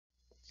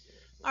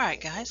All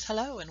right, guys,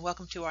 hello and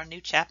welcome to our new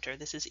chapter.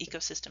 This is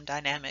ecosystem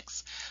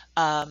dynamics.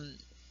 Um,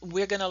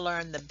 we're going to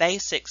learn the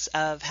basics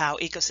of how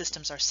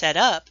ecosystems are set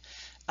up,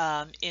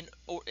 and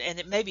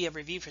it may be a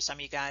review for some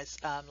of you guys,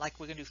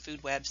 like we're going to do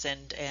food webs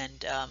and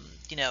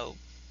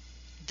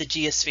the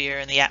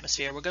geosphere and the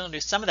atmosphere. We're going to do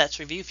some of that's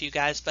review for you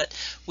guys, but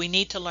we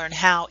need to learn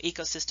how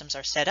ecosystems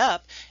are set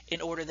up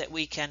in order that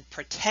we can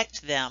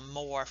protect them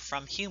more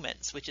from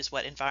humans, which is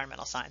what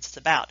environmental science is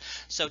about.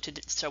 So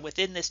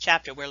within this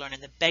chapter, we're learning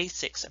the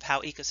basics of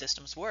how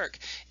ecosystems work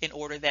in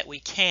order that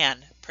we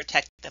can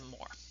protect them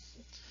more.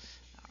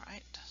 All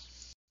right.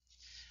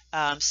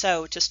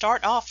 So to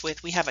start off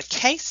with, we have a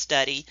case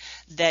study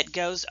that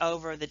goes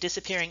over the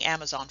disappearing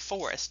Amazon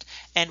forest.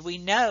 And we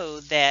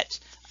know that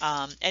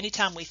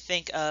anytime we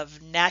think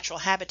of natural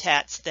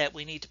habitats that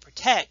we need to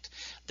protect,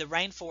 the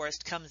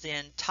rainforest comes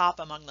in top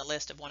among the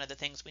list of one of the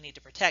things we need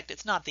to protect.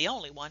 It's not the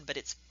only one, but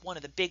it's one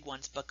of the big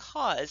ones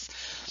because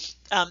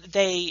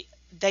they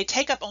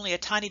take up only a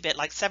tiny bit,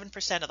 like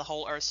 7% of the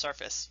whole Earth's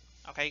surface.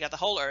 Okay, you got the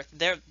whole Earth.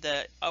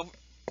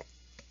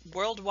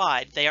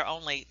 Worldwide, they are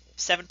only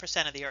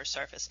 7% of the Earth's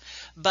surface.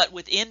 But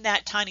within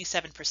that tiny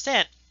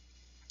 7%,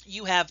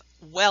 you have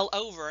well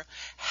over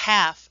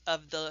half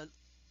of the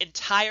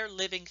entire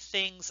living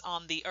things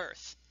on the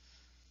Earth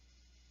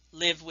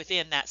live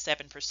within that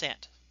 7%.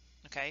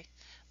 Okay?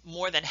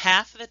 More than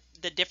half of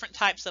the different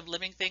types of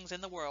living things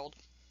in the world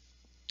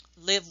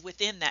live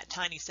within that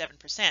tiny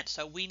 7%.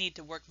 So we need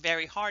to work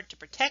very hard to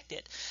protect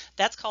it.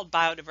 That's called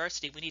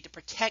biodiversity. We need to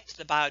protect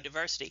the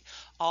biodiversity,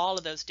 all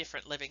of those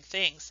different living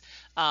things.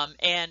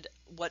 And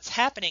what's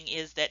happening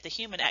is that the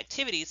human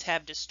activities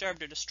have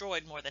disturbed or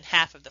destroyed more than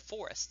half of the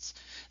forests.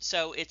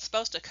 So it's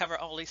supposed to cover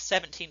only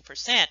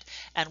 17%,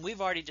 and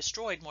we've already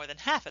destroyed more than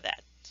half of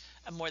that.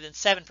 More than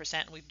 7%,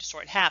 and we've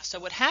destroyed half. So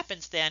what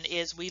happens then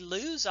is we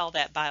lose all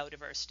that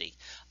biodiversity,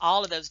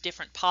 all of those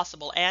different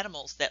possible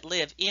animals that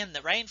live in the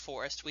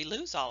rainforest. We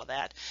lose all of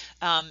that.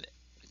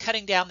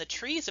 Cutting down the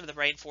trees of the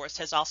rainforest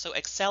has also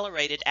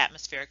accelerated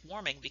atmospheric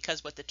warming,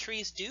 because what the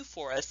trees do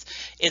for us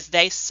is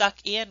they suck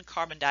in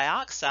carbon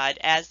dioxide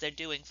as they're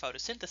doing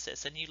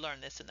photosynthesis. And you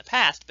learned this in the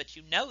past, but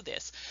you know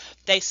this.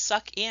 They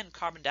suck in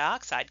carbon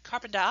dioxide.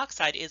 Carbon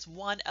dioxide is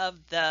one of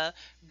the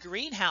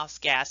greenhouse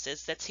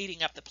gases that's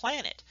heating up the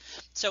planet.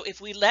 So if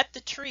we let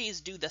the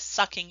trees do the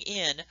sucking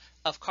in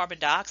of carbon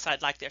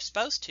dioxide like they're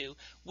supposed to,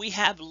 we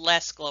have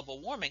less global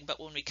warming. But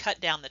when we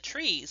cut down the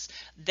trees,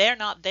 they're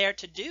not there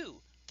to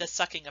do the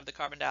sucking of the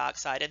carbon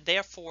dioxide, and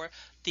therefore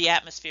the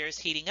atmosphere is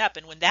heating up.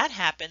 And when that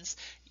happens,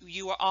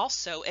 you are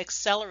also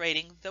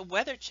accelerating the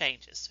weather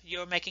changes.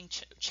 You're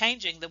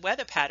changing the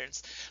weather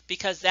patterns,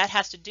 because that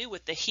has to do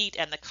with the heat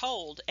and the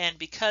cold. And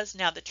because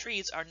now the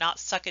trees are not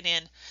sucking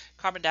in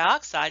carbon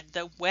dioxide,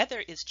 the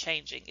weather is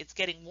changing. It's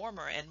getting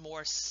warmer and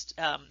more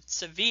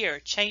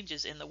severe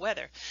changes in the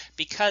weather,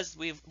 because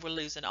we're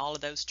losing all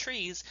of those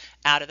trees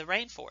out of the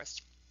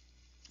rainforest.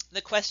 The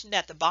question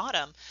at the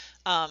bottom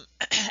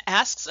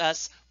asks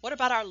us, what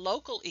about our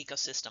local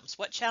ecosystems?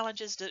 What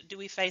challenges do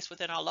we face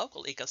within our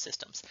local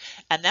ecosystems?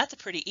 And that's a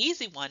pretty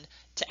easy one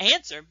to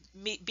answer,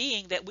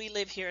 being that we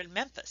live here in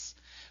Memphis.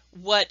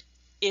 What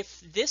if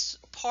this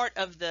part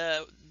of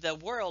the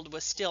world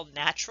was still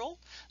natural?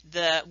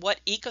 What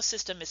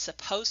ecosystem is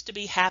supposed to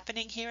be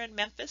happening here in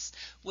Memphis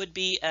would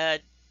be a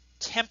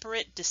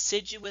temperate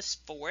deciduous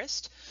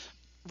forest,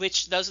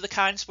 which those are the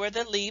kinds where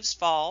the leaves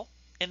fall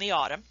in the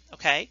autumn.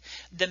 Okay,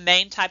 the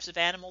main types of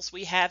animals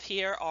we have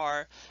here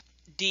are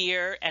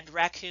deer and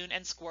raccoon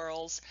and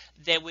squirrels.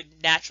 There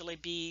would naturally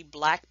be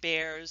black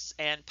bears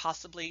and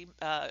possibly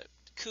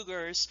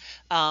cougars.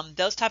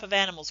 Those type of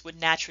animals would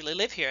naturally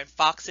live here, and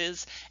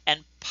foxes,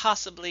 and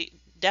possibly,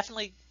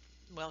 definitely,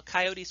 well,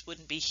 coyotes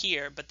wouldn't be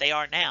here, but they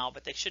are now,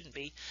 but they shouldn't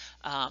be.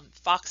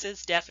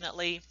 Foxes,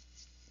 definitely.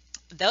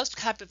 Those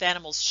type of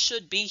animals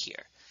should be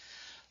here.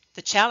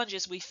 The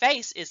challenges we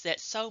face is that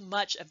so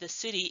much of the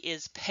city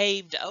is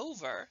paved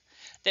over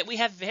that we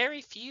have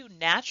very few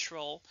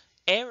natural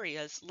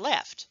areas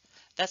left.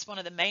 That's one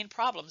of the main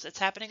problems that's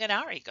happening in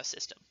our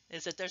ecosystem,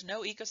 is that there's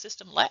no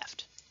ecosystem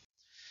left.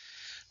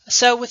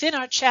 So within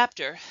our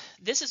chapter,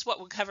 this is what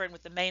we're covering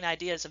with the main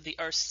ideas of the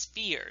Earth's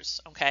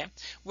spheres. Okay,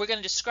 we're going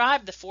to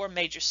describe the four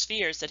major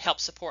spheres that help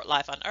support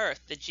life on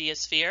Earth: the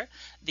geosphere,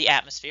 the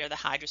atmosphere, the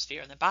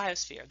hydrosphere, and the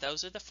biosphere.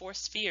 Those are the four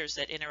spheres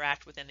that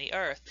interact within the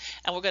Earth.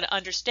 And we're going to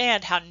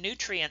understand how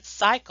nutrients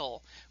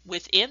cycle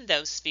within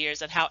those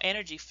spheres and how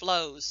energy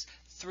flows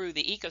through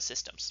the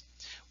ecosystems.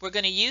 We're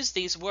going to use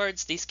these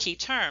words, these key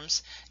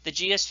terms: the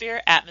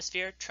geosphere,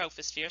 atmosphere,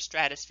 troposphere,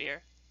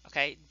 stratosphere.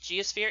 Okay,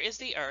 geosphere is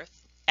the Earth.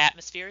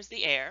 Atmosphere is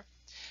the air.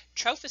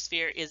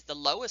 Troposphere is the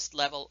lowest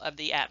level of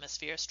the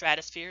atmosphere.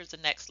 Stratosphere is the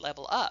next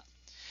level up.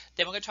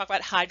 Then we're going to talk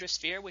about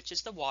hydrosphere, which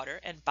is the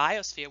water, and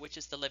biosphere, which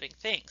is the living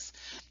things.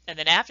 And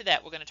then after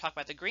that, we're going to talk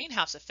about the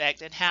greenhouse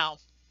effect and how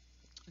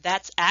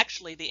that's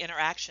actually the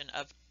interaction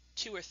of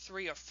two or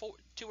three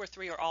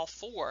or all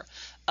four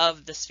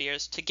of the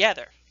spheres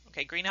together.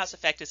 Okay, greenhouse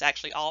effect is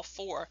actually all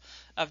four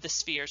of the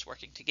spheres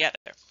working together.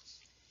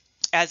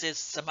 as is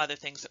some other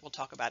things that we'll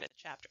talk about in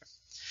the chapter.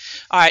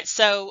 All right,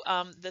 so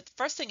the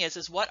first thing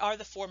is what are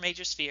the four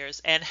major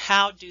spheres and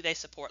how do they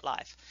support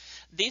life?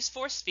 These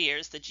four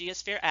spheres, the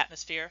geosphere,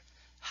 atmosphere,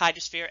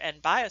 hydrosphere,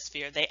 and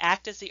biosphere, they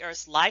act as the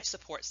Earth's life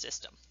support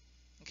system.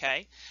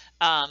 Okay,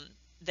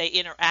 they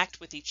interact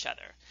with each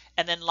other,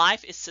 and then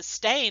life is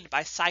sustained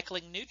by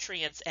cycling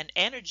nutrients and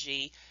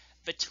energy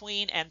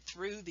between and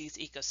through these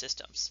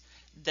ecosystems.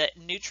 The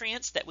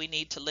nutrients that we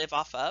need to live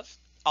off of,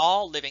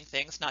 all living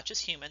things, not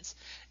just humans,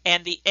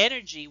 and the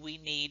energy we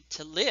need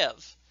to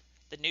live.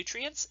 The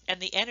nutrients and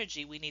the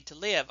energy we need to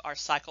live are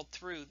cycled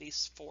through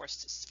these four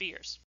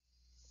spheres.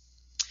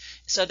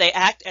 So they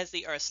act as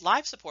the Earth's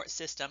life support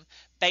system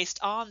based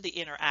on the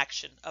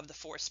interaction of the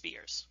four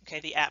spheres.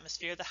 Okay, the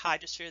atmosphere, the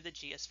hydrosphere, the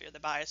geosphere, the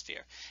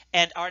biosphere,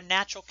 and our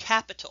natural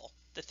capital,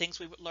 the things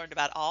we learned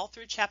about all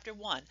through chapter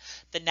 1,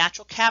 the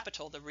natural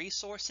capital, the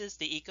resources,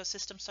 the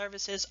ecosystem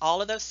services,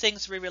 all of those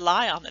things we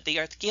rely on that the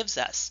Earth gives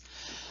us.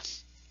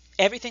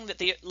 Everything that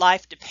the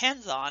life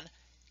depends on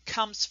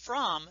comes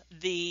from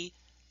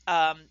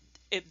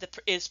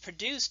is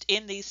produced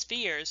in these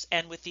spheres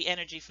and with the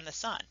energy from the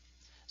sun.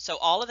 So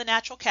all of the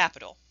natural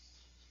capital,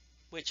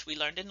 which we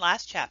learned in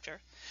last chapter,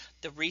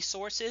 the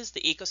resources,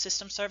 the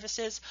ecosystem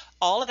services,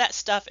 all of that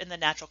stuff in the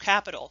natural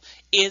capital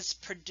is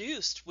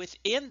produced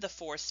within the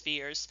four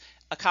spheres,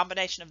 a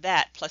combination of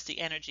that plus the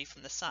energy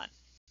from the sun.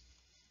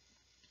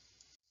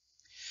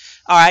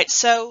 All right,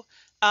 so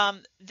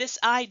this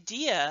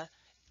idea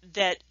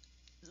that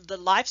the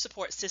life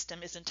support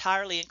system is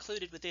entirely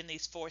included within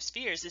these four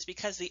spheres is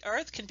because the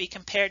Earth can be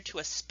compared to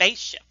a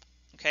spaceship.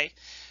 Okay,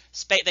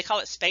 they call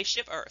it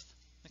spaceship Earth.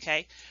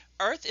 Okay,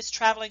 Earth is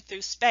traveling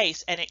through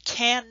space and it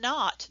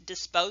cannot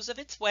dispose of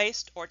its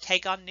waste or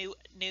take on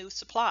new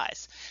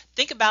supplies.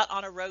 Think about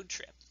on a road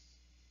trip.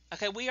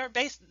 Okay,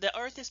 the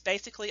Earth is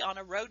basically on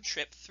a road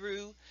trip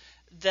through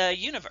the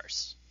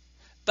universe,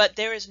 but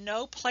there is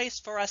no place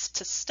for us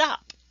to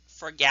stop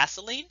for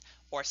gasoline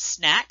or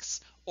snacks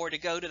or to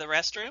go to the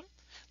restroom.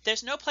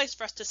 There's no place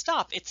for us to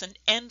stop. It's an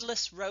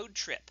endless road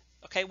trip.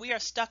 Okay, we are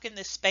stuck in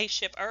this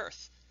spaceship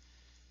Earth.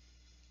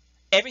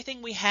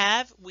 Everything we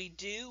have, we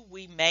do,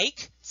 we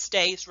make,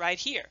 stays right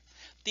here.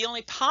 The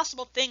only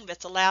possible thing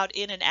that's allowed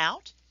in and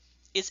out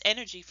is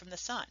energy from the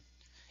sun.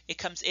 It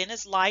comes in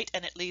as light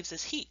and it leaves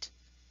as heat.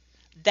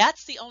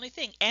 That's the only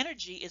thing.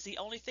 Energy is the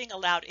only thing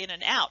allowed in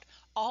and out.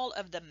 All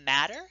of the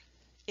matter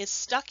is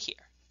stuck here.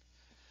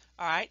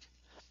 All right?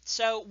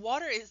 So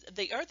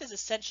the Earth is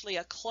essentially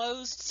a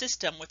closed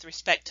system with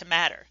respect to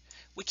matter.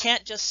 We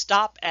can't just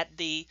stop at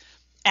the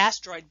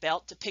asteroid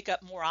belt to pick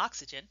up more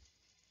oxygen.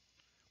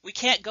 We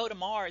can't go to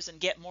Mars and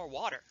get more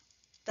water.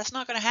 That's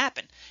not going to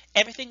happen.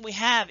 Everything we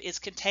have is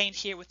contained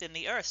here within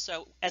the Earth.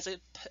 So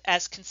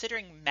as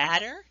considering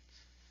matter,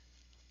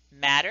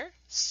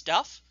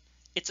 stuff,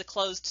 it's a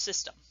closed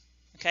system.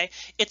 Okay?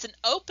 It's an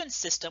open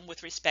system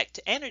with respect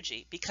to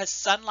energy because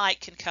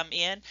sunlight can come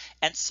in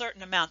and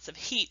certain amounts of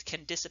heat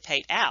can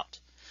dissipate out.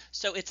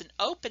 So it's an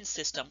open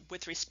system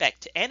with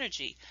respect to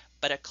energy,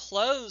 but a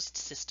closed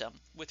system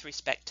with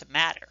respect to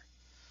matter.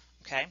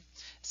 Okay,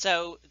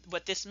 so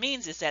what this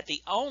means is that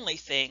the only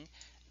thing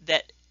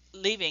that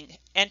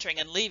entering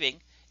and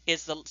leaving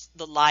is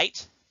the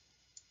light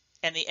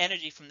and the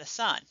energy from the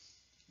sun.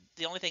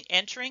 The only thing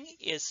entering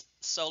is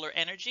solar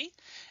energy,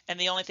 and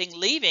the only thing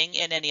leaving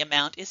in any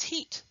amount is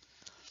heat.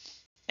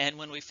 And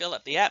when we fill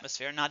up the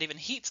atmosphere, not even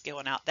heat's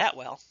going out that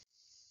well.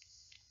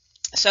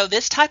 So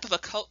this type of a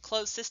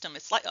closed system,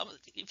 it's like,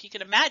 if you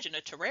can imagine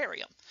a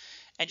terrarium,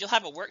 and you'll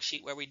have a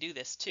worksheet where we do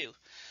this too.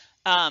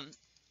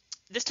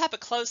 This type of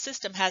closed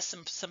system has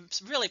some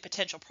really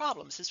potential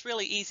problems. It's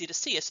really easy to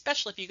see,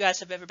 especially if you guys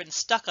have ever been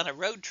stuck on a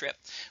road trip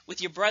with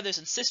your brothers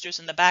and sisters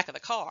in the back of the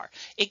car.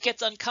 It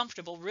gets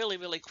uncomfortable really,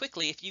 really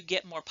quickly if you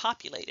get more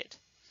populated.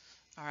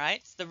 All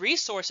right, the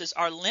resources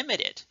are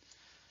limited,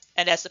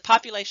 and as the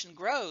population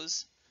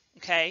grows,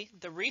 okay,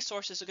 the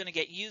resources are going to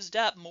get used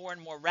up more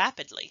and more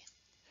rapidly.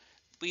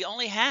 We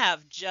only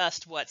have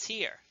just what's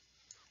here.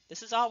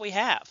 This is all we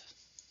have.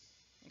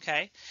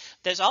 Okay,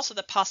 there's also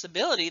the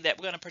possibility that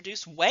we're going to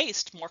produce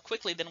waste more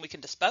quickly than we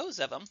can dispose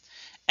of them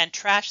and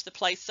trash the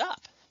place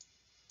up.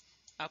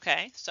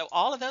 Okay, so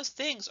all of those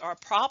things are a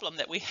problem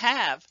that we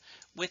have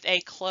with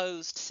a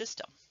closed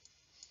system.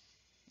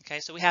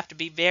 Okay, so we have to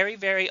be very,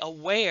 very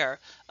aware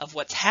of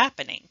what's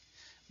happening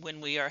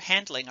when we are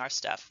handling our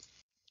stuff.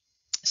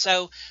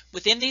 So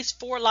within these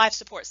four life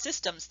support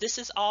systems, this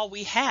is all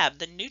we have.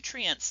 The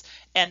nutrients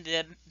and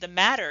the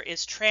matter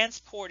is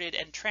transported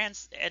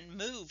and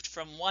moved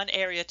from one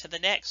area to the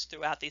next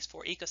throughout these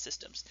four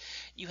ecosystems.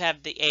 You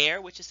have the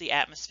air, which is the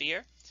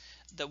atmosphere,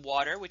 the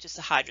water, which is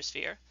the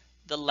hydrosphere,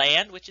 the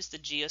land, which is the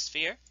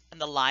geosphere,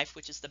 and the life,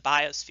 which is the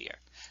biosphere.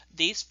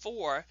 These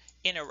four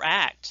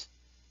interact,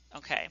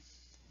 okay,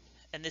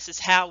 and this is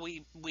how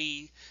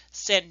we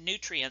send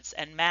nutrients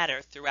and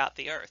matter throughout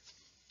the Earth.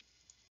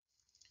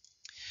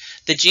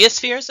 The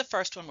geosphere is the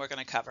first one we're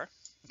going to cover.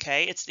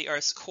 Okay, it's the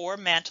Earth's core,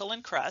 mantle,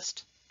 and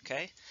crust.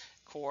 Okay,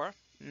 core,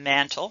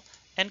 mantle,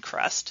 and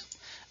crust.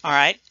 All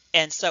right.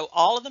 And so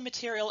all of the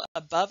material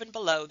above and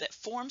below that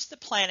forms the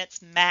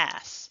planet's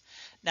mass.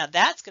 Now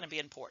that's going to be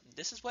important.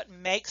 This is what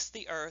makes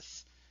the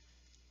Earth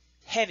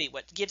heavy,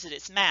 what gives it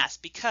its mass,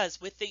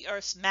 because with the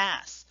Earth's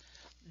mass,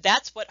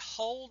 that's what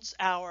holds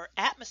our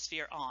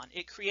atmosphere on.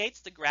 It creates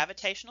the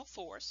gravitational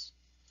force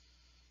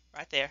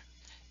right there.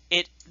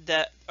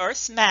 The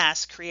Earth's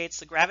mass creates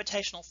the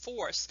gravitational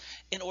force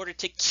in order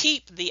to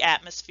keep the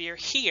atmosphere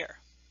here.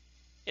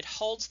 It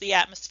holds the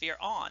atmosphere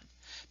on.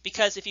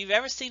 Because if you've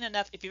ever seen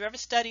enough, if you've ever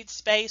studied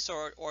space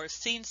or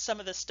seen some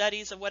of the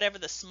studies of whatever,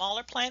 the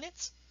smaller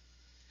planets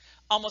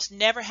almost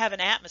never have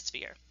an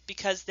atmosphere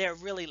because they're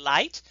really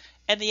light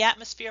and the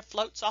atmosphere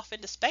floats off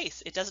into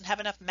space. It doesn't have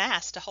enough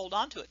mass to hold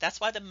on to it. That's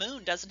why the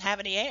moon doesn't have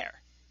any air.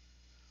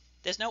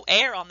 There's no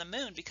air on the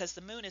moon because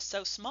the moon is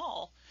so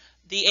small.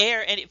 The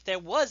air, and if there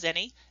was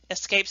any,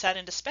 escapes out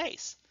into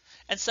space.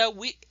 And so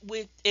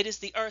it is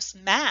the Earth's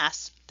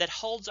mass that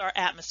holds our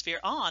atmosphere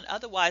on.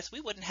 Otherwise,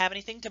 we wouldn't have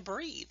anything to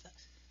breathe.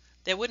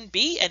 There wouldn't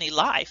be any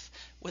life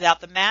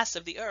without the mass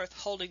of the Earth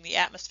holding the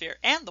atmosphere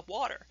and the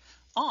water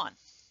on.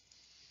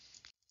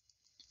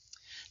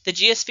 The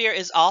geosphere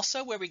is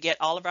also where we get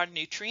all of our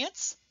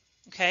nutrients,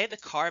 okay, the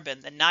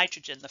carbon, the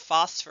nitrogen, the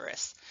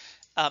phosphorus,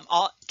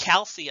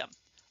 calcium.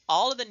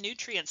 All of the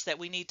nutrients that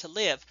we need to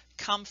live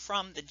come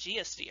from the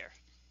geosphere,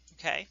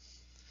 okay?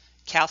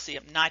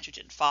 Calcium,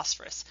 nitrogen,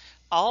 phosphorus,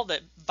 all the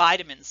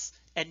vitamins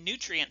and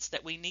nutrients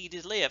that we need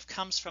to live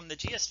comes from the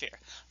geosphere.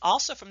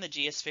 Also from the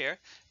geosphere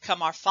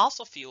come our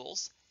fossil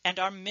fuels and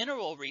our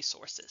mineral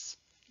resources.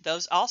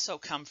 Those also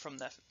come from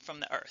the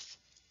Earth.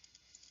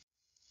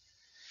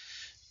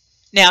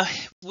 Now,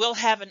 we'll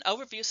have an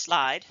overview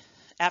slide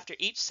after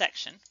each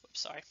section.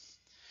 Oops, sorry.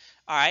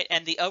 All right,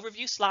 and the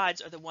overview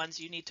slides are the ones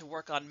you need to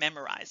work on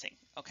memorizing,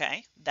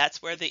 okay?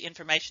 That's where the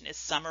information is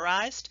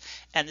summarized,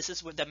 and this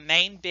is where the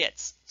main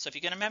bits. So if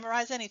you're going to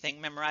memorize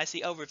anything, memorize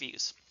the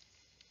overviews.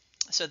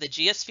 So the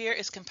geosphere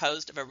is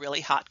composed of a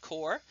really hot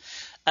core,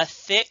 a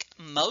thick,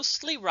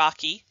 mostly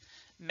rocky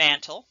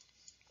mantle,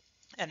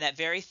 and that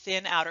very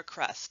thin outer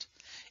crust.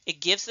 It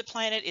gives the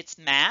planet its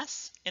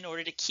mass in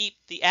order to keep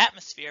the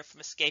atmosphere from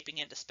escaping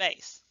into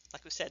space.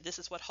 Like we said, this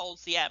is what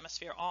holds the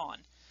atmosphere on.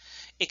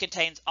 It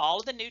contains all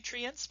of the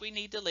nutrients we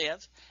need to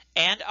live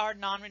and our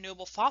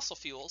non-renewable fossil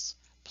fuels,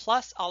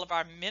 plus all of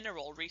our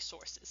mineral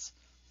resources.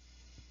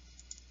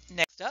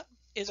 Next up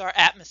is our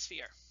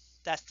atmosphere.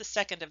 That's the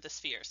second of the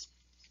spheres.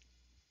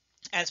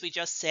 As we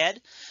just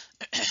said,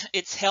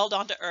 it's held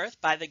onto Earth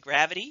by the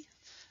gravity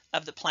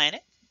of the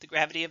planet. The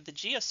gravity of the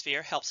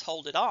geosphere helps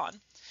hold it on.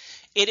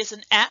 It is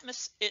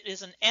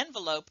an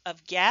envelope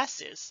of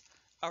gases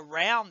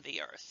around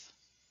the Earth,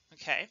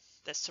 okay,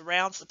 that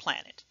surrounds the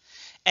planet.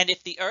 And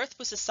if the Earth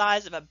was the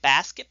size of a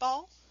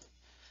basketball,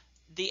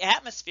 the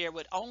atmosphere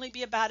would only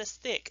be about as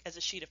thick as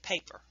a sheet of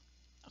paper.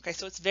 Okay,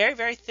 so it's very,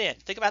 very thin.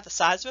 Think about the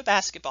size of a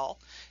basketball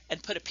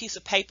and put a piece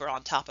of paper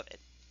on top of it.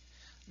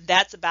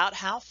 That's about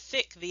how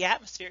thick the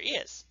atmosphere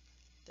is.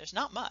 There's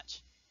not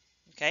much.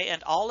 Okay,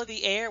 and all of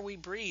the air we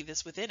breathe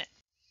is within it.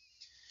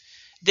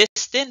 This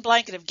thin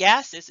blanket of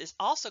gases is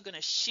also going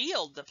to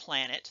shield the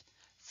planet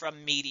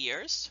from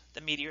meteors.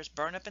 The meteors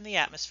burn up in the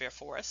atmosphere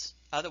for us.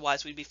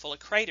 Otherwise, we'd be full of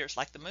craters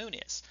like the moon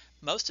is.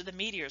 Most of the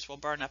meteors will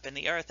burn up in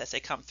the Earth as they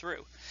come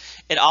through.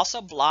 It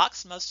also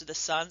blocks most of the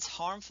sun's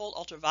harmful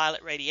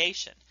ultraviolet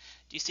radiation.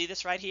 Do you see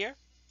this right here?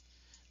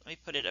 Let me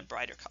put it a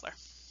brighter color.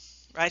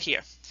 Right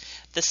here.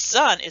 The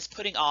sun is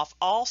putting off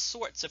all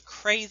sorts of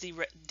crazy,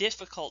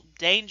 difficult,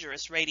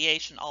 dangerous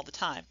radiation all the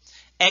time.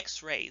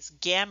 X-rays,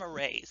 gamma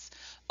rays,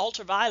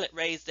 ultraviolet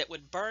rays that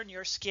would burn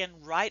your skin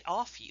right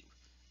off you.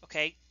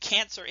 Okay,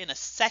 cancer in a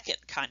second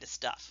kind of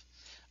stuff.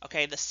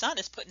 Okay, the sun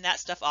is putting that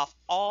stuff off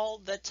all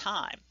the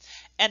time.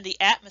 And the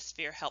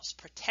atmosphere helps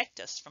protect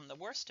us from the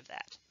worst of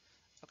that.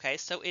 Okay,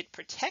 so it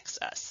protects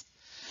us.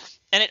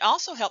 And it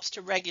also helps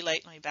to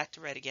regulate, let me back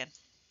to red again.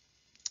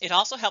 It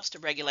also helps to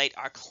regulate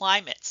our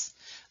climates,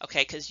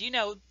 okay, because you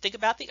know, think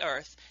about the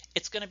Earth.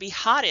 It's going to be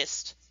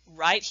hottest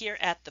right here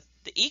at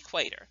the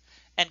equator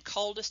and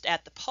coldest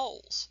at the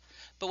poles.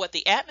 But what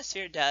the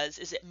atmosphere does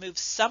is it moves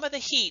some of the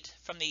heat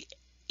from the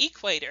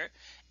equator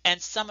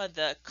and some of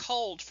the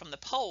cold from the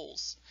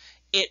poles.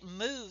 It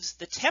moves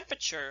the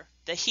temperature,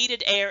 the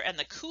heated air and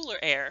the cooler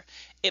air,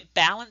 it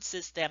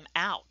balances them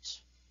out.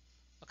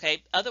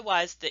 Okay,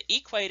 otherwise the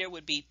equator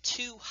would be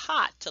too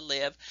hot to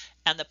live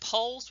and the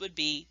poles would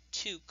be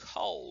too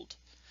cold.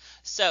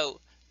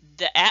 So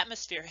the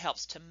atmosphere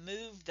helps to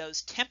move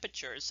those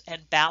temperatures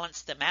and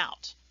balance them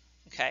out.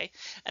 Okay,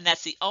 and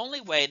that's the only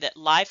way that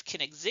life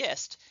can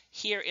exist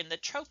here in the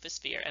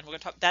troposphere. And we're going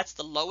to talk, that's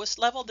the lowest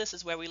level. This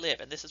is where we live,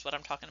 and this is what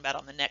I'm talking about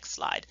on the next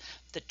slide,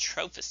 the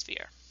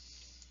troposphere.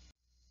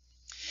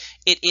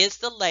 It is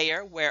the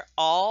layer where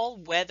all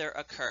weather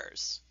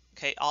occurs.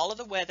 Okay, all of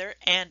the weather,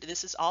 and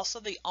this is also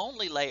the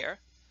only layer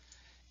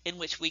in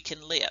which we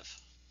can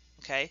live.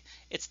 Okay,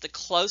 it's the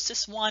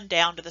closest one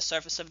down to the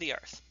surface of the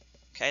Earth.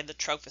 Okay, the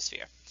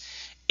troposphere.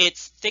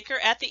 It's thicker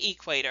at the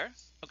equator.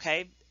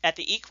 Okay, at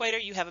the equator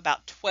you have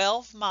about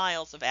 12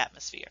 miles of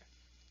atmosphere.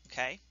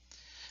 Okay,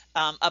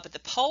 Up at the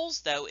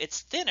poles, though,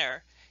 it's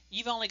thinner.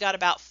 You've only got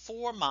about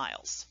 4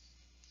 miles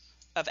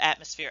of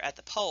atmosphere at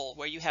the pole,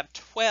 where you have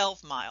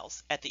 12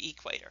 miles at the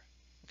equator.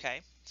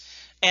 Okay,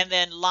 and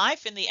then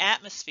life in the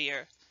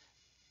atmosphere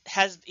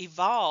has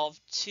evolved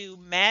to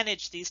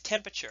manage these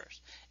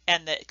temperatures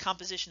and the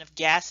composition of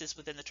gases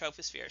within the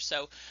troposphere.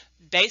 So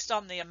based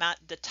on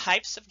the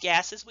types of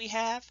gases we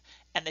have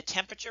and the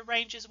temperature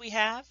ranges we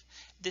have,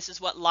 this is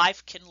what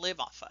life can live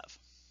off of.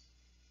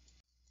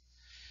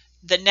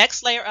 The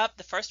next layer up,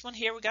 the first one,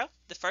 here we go.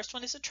 The first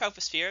one is the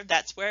troposphere.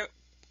 That's where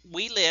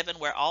we live and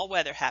where all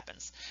weather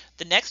happens.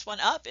 The next one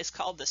up is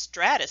called the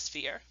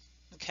stratosphere.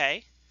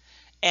 Okay,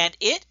 and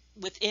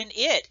within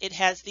it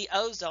has the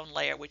ozone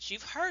layer, which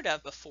you've heard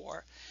of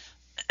before.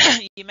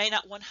 You may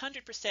not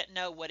 100%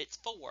 know what it's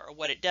for or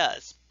what it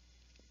does,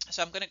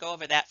 so I'm going to go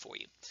over that for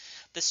you.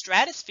 The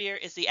stratosphere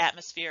is the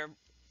atmosphere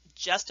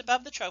just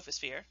above the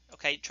troposphere.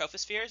 Okay,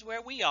 troposphere is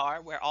where we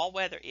are, where all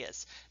weather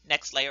is.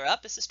 Next layer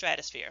up is the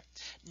stratosphere.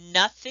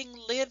 Nothing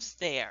lives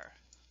there.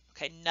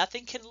 Okay,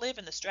 nothing can live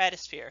in the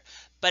stratosphere,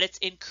 but it's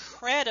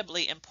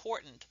incredibly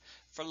important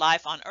for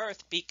life on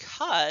Earth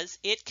because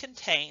it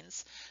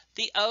contains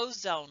the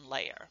ozone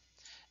layer.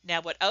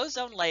 Now, what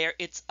ozone layer?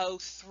 It's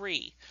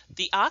O3.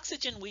 The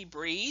oxygen we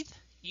breathe,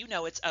 you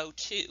know, it's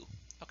O2.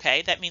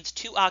 Okay, that means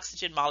 2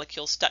 oxygen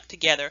molecules stuck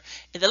together,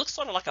 and they look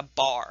sort of like a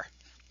bar.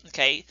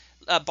 Okay,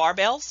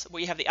 barbells, where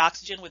you have the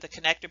oxygen with a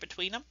connector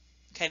between them.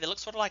 Okay, they look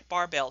sort of like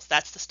barbells.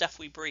 That's the stuff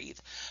we breathe.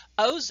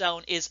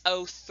 Ozone is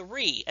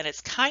O3, and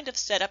it's kind of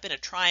set up in a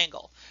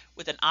triangle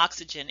with an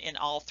oxygen in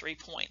all 3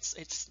 points.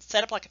 It's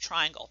set up like a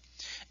triangle.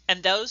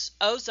 And those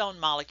ozone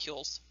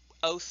molecules,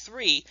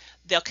 O3,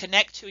 they'll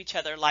connect to each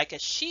other like a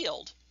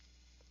shield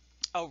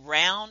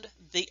around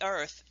the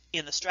Earth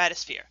in the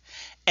stratosphere.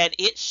 And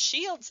it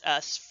shields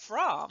us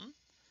from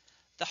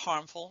the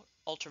harmful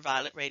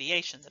ultraviolet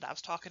radiation that I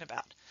was talking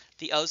about.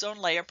 The ozone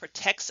layer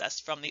protects us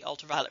from the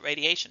ultraviolet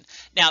radiation.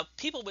 Now,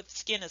 people with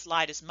skin as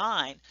light as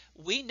mine,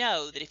 we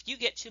know that if you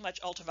get too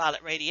much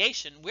ultraviolet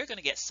radiation, we're going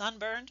to get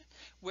sunburned,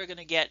 we're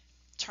going to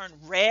turn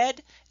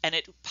red, and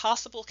it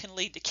possibly can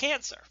lead to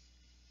cancer.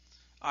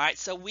 All right,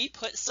 so we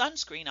put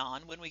sunscreen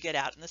on when we get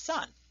out in the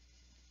sun.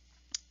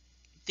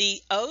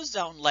 The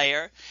ozone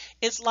layer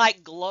is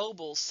like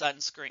global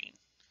sunscreen.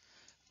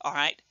 All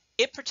right,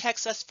 it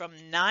protects us from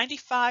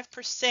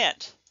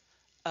 95%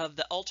 of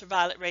the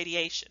ultraviolet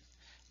radiation.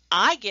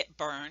 I get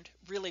burned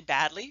really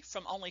badly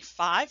from only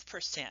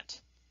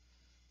 5%.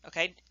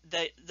 Okay,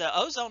 the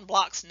ozone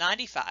blocks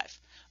 95.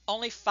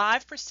 Only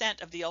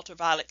 5% of the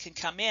ultraviolet can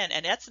come in,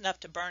 and that's enough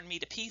to burn me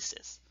to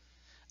pieces.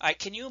 All right,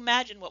 can you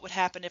imagine what would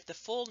happen if the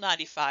full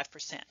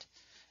 95%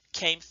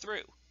 came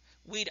through?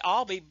 We'd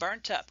all be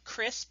burnt up,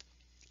 crisp,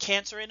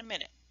 cancer in a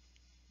minute.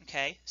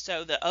 Okay,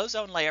 so the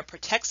ozone layer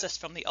protects us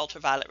from the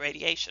ultraviolet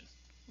radiation.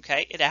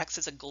 Okay, it acts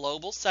as a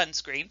global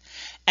sunscreen,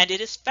 and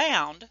it is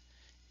found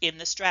in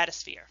the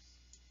stratosphere.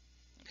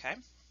 Okay,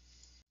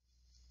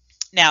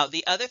 now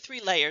the other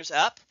 3 layers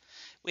up,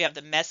 we have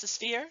the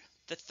mesosphere,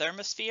 the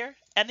thermosphere,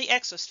 and the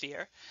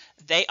exosphere.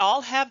 They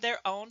all have their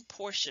own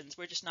portions.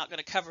 We're just not going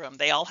to cover them.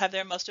 They all have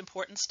their most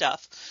important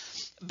stuff,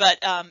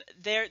 but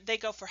they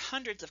go for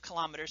hundreds of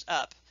kilometers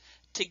up.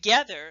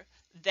 Together,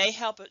 they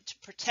help to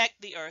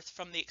protect the Earth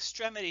from the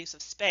extremities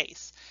of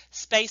space.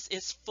 Space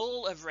is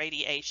full of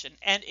radiation,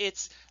 and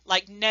it's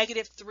like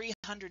negative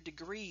 300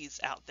 degrees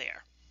out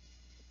there.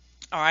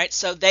 All right,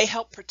 so they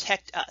help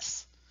protect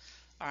us.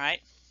 All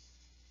right.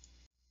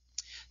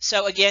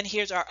 So again,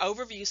 here's our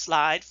overview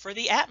slide for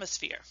the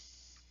atmosphere.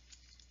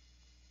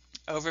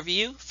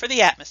 Overview for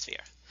the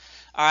atmosphere.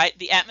 All right,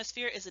 the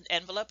atmosphere is an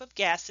envelope of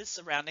gases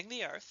surrounding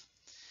the Earth.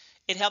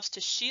 It helps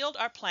to shield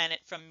our planet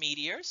from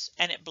meteors,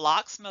 and it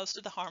blocks most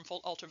of the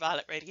harmful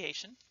ultraviolet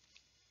radiation.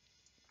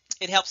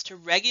 It helps to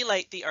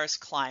regulate the Earth's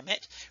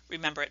climate.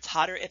 Remember, it's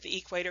hotter at the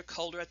equator,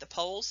 colder at the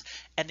poles,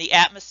 and the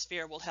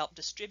atmosphere will help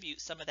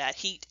distribute some of that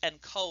heat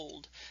and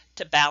cold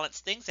to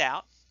balance things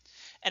out.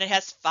 And it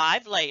has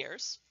 5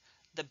 layers.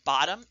 The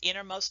bottom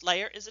innermost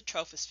layer is a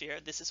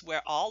troposphere. This is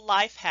where all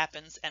life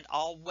happens and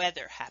all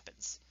weather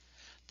happens.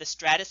 The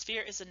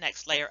stratosphere is the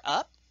next layer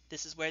up.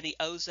 This is where the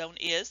ozone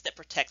is that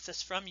protects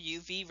us from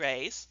UV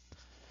rays.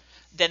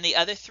 Then the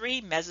other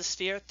 3,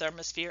 mesosphere,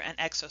 thermosphere, and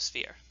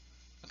exosphere.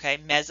 Okay,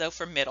 meso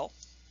for middle.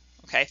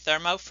 Okay,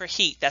 thermo for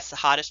heat, that's the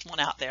hottest one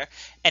out there.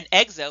 And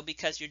exo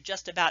because you're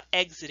just about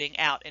exiting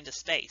out into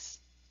space.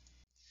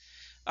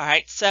 All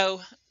right,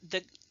 so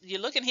you're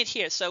looking at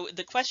here. So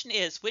the question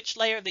is, which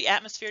layer of the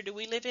atmosphere do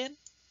we live in?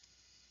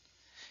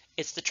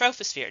 It's the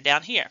troposphere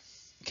down here.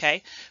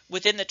 Okay,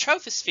 within the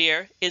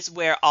troposphere is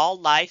where all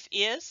life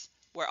is,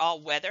 where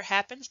all weather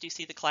happens. Do you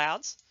see the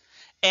clouds?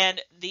 And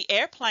the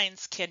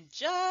airplanes can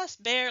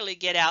just barely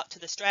get out to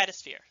the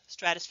stratosphere.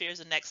 Stratosphere is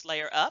the next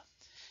layer up.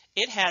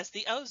 It has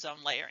the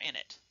ozone layer in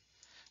it.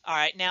 All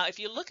right, now if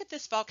you look at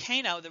this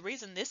volcano, the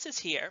reason this is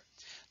here,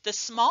 the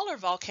smaller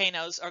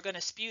volcanoes are going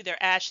to spew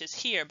their ashes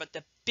here, but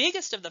the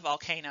biggest of the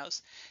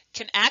volcanoes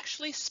can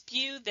actually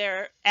spew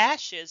their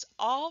ashes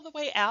all the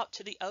way out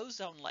to the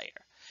ozone layer.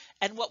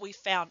 And what we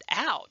found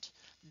out,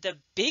 the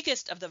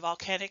biggest of the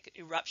volcanic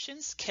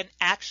eruptions can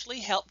actually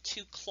help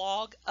to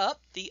clog up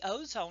the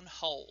ozone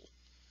hole.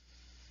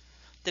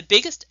 The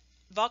biggest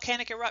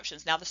volcanic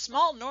eruptions, now the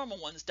small normal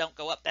ones don't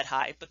go up that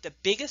high, but the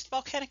biggest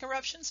volcanic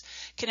eruptions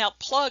can help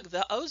plug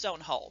the ozone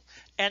hole.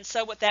 And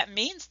so what that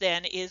means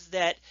then is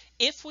that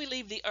if we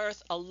leave the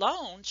Earth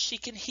alone, she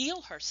can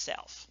heal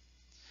herself.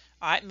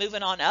 All right,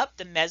 moving on up,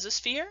 the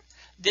mesosphere.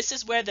 This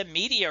is where the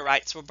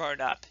meteorites will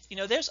burn up. You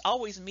know, there's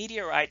always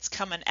meteorites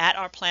coming at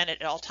our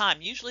planet at all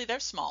time. Usually they're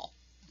small,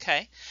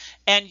 okay?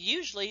 And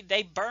usually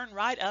they burn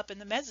right up in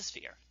the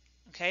mesosphere,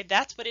 okay?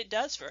 That's what it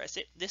does for us.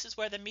 This is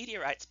where the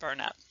meteorites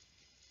burn up.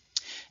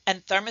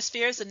 And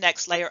thermosphere is the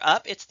next layer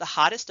up. It's the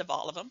hottest of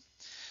all of them.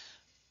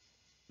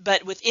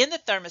 But within the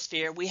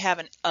thermosphere, we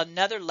have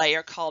another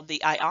layer called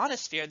the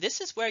ionosphere.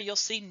 This is where you'll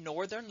see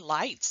northern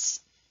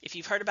lights. If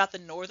you've heard about the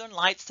northern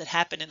lights that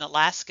happen in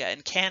Alaska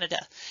and Canada,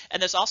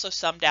 and there's also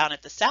some down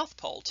at the South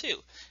Pole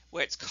too,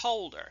 where it's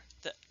colder.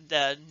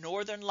 The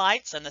northern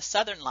lights and the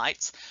southern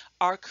lights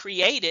are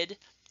created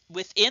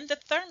within the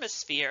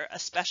thermosphere, a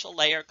special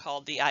layer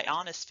called the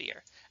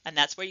ionosphere, and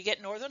that's where you get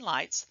northern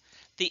lights.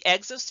 The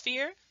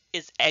exosphere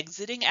is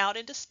exiting out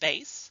into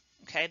space.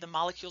 Okay, the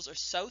molecules are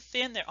so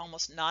thin they're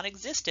almost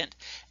non-existent,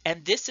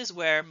 and this is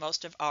where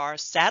most of our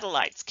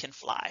satellites can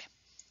fly.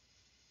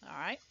 All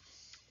right.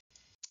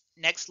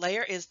 Next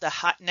layer is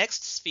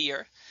next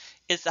sphere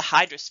is the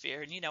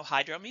hydrosphere, and you know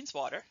hydro means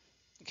water,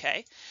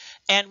 okay?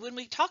 And when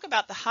we talk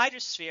about the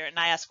hydrosphere and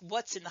I ask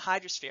what's in the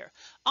hydrosphere,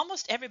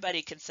 almost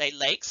everybody can say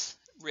lakes,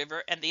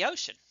 river, and the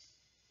ocean,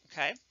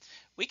 okay?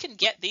 We can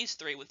get these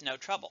three with no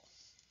trouble.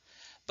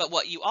 But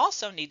what you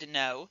also need to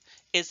know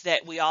is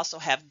that we also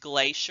have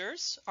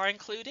glaciers are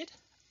included,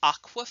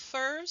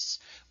 aquifers,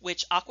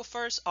 which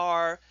aquifers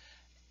are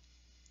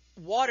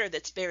water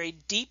that's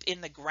buried deep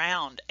in the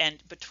ground and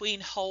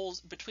between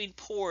holes, between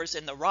pores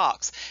in the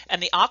rocks.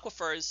 And the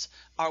aquifers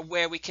are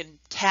where we can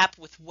tap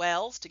with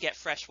wells to get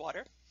fresh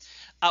water.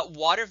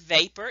 Water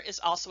vapor is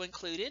also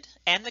included,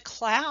 and the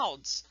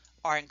clouds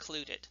are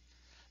included.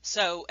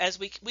 So as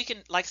we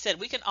can, like I said,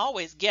 we can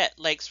always get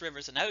lakes,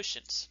 rivers, and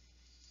oceans.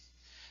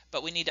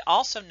 But we need to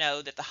also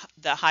know that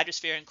the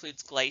hydrosphere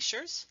includes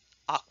glaciers,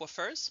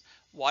 aquifers,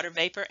 water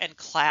vapor, and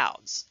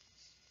clouds.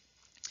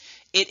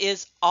 It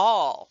is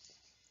all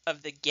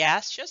of the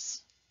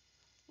gaseous,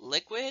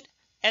 liquid,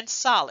 and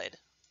solid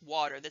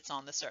water that's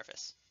on the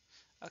surface.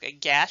 Okay,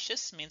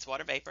 gaseous means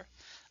water vapor,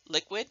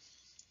 liquid,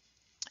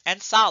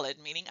 and solid,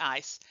 meaning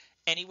ice,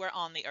 anywhere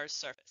on the Earth's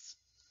surface.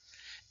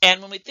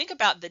 And when we think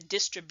about the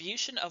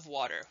distribution of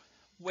water,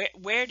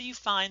 where do you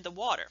find the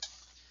water?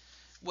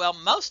 Well,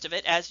 most of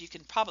it, as you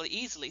can probably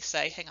easily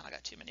say, hang on, I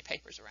got too many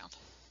papers around.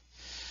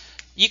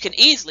 You can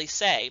easily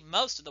say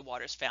most of the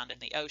water is found in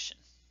the ocean.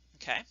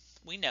 Okay,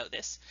 we know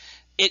this.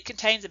 It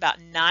contains about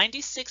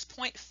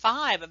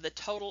 96.5% of the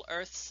total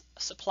Earth's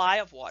supply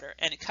of water,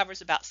 and it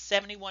covers about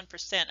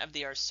 71% of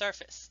the Earth's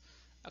surface.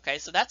 Okay,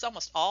 so that's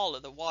almost all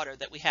of the water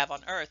that we have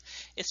on Earth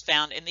is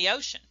found in the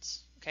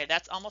oceans. Okay,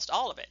 that's almost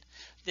all of it.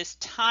 This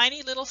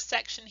tiny little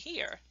section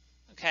here,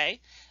 okay,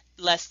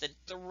 less than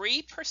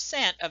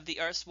 3% of the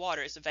Earth's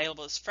water is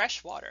available as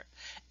fresh water,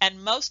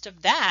 and most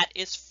of that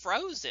is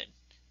frozen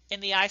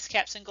in the ice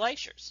caps and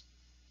glaciers.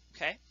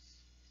 Okay,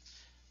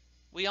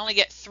 we only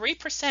get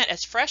 3%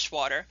 as fresh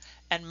water,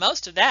 and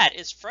most of that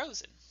is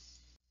frozen.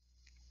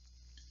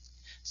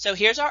 So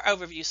here's our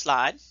overview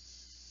slide.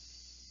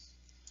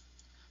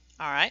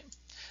 All right,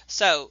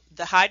 so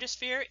the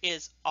hydrosphere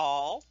is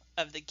all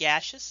of the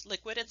gaseous,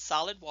 liquid, and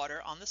solid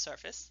water on the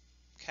surface.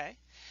 Okay.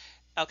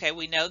 Okay,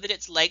 we know that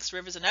it's lakes,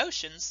 rivers, and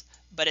oceans,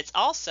 but it's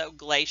also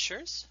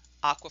glaciers,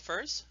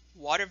 aquifers,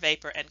 water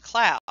vapor, and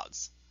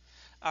clouds.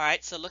 All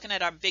right, so looking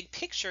at our big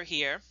picture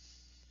here,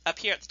 up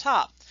here at the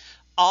top,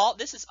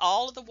 this is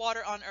all of the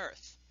water on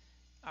Earth.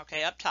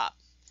 Okay, up top.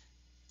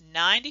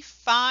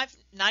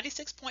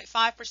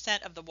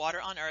 96.5% of the water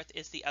on Earth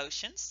is the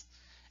oceans,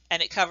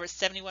 and it covers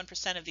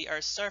 71% of the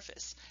Earth's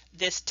surface.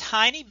 This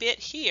tiny bit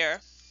here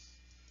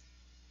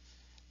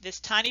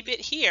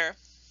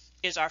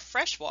is our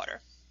fresh water.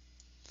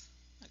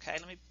 Okay,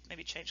 let me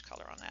maybe change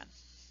color on that.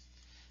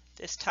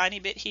 This tiny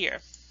bit here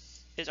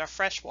is our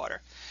fresh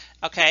water.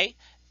 Okay,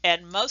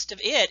 and most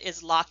of it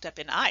is locked up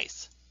in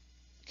ice.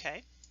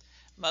 Okay,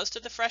 most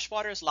of the fresh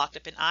water is locked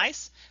up in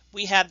ice.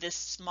 We have this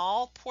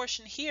small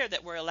portion here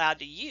that we're allowed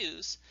to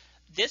use.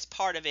 This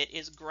part of it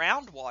is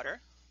groundwater,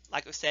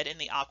 like I said, in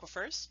the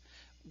aquifers,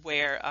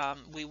 where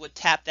we would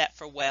tap that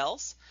for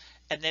wells.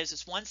 And there's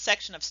this one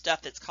section of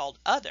stuff that's called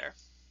other.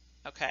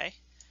 Okay,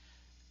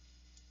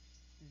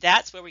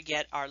 that's where we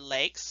get our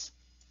lakes,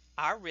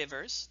 our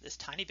rivers, this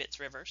tiny bit's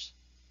rivers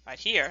right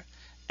here,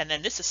 and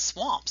then this is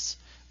swamps,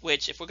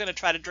 which if we're going to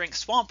try to drink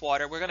swamp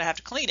water, we're going to have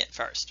to clean it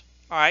first.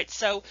 All right,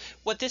 so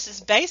what this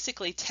is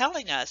basically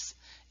telling us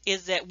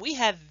is that we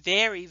have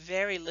very,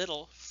 very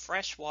little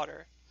fresh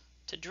water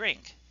to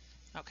drink.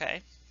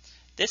 Okay,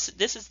 this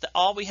is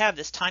all we have,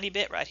 this tiny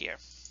bit right here.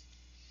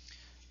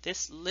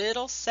 This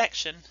little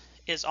section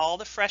is all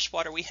the fresh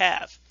water we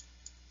have.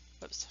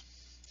 Whoops.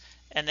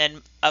 And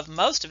then of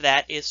most of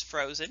that is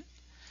frozen.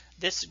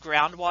 This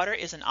groundwater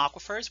is in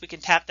aquifers. We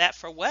can tap that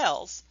for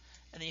wells.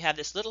 And then you have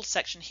this little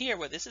section here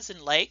where this is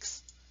in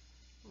lakes,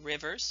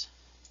 rivers,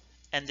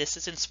 and this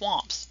is in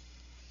swamps.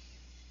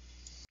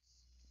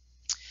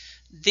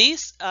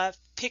 These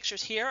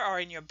pictures here are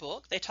in your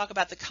book. They talk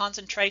about the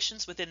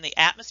concentrations within the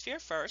atmosphere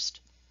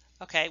first.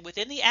 Okay,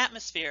 within the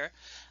atmosphere,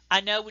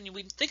 I know when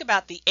we think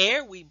about the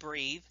air we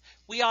breathe,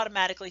 we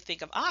automatically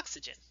think of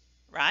oxygen,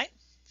 right?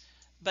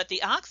 But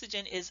the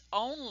oxygen is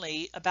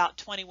only about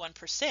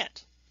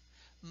 21%.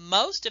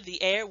 Most of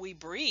the air we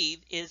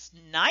breathe is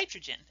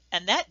nitrogen,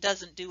 and that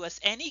doesn't do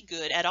us any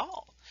good at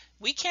all.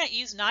 We can't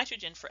use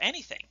nitrogen for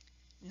anything,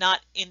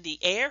 not in the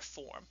air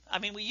form. I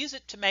mean, we use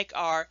it to make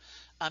our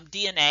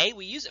DNA.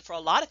 We use it for a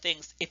lot of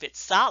things if it's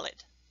solid.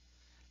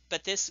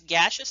 But this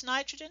gaseous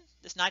nitrogen,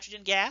 this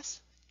nitrogen gas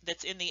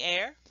that's in the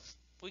air,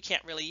 we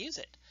can't really use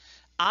it.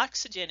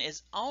 Oxygen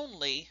is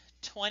only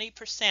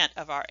 20%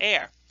 of our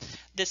air.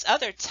 This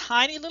other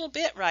tiny little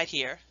bit right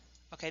here,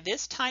 okay,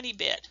 this tiny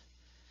bit,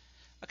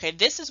 okay,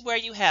 this is where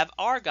you have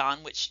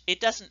argon, which it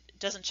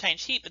doesn't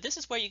change heat, but this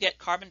is where you get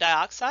carbon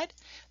dioxide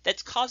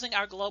that's causing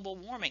our global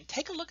warming.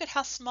 Take a look at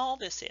how small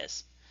this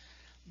is.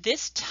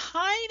 This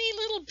tiny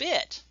little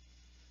bit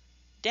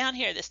down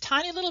here, this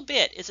tiny little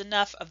bit is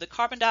enough of the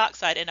carbon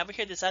dioxide, and over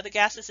here this other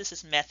gases, this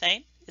is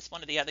methane. It's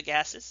one of the other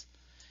gases.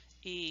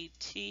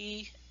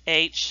 E-T-H-A-N-E,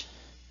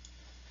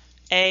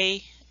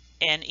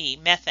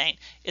 methane,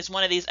 is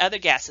one of these other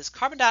gases.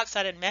 Carbon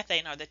dioxide and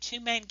methane are the two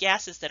main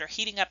gases that are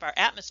heating up our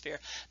atmosphere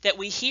that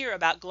we hear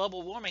about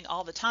global warming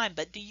all the time.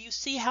 But do you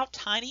see how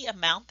tiny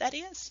amount that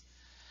is?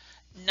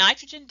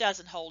 Nitrogen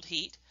doesn't hold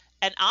heat,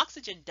 and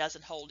oxygen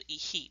doesn't hold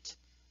heat.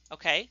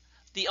 Okay?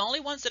 The only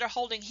ones that are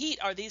holding heat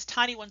are these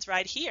tiny ones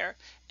right here,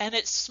 and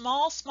it's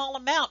small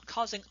amount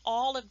causing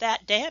all of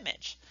that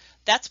damage.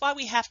 That's why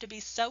we have to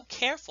be so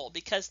careful,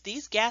 because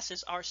these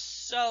gases are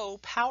so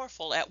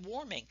powerful at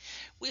warming.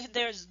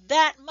 There's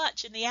that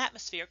much in the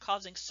atmosphere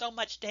causing so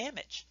much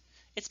damage.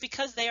 It's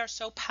because they are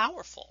so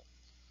powerful.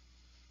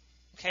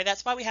 Okay,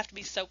 that's why we have to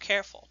be so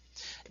careful.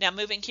 Now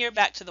moving here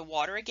back to the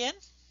water again,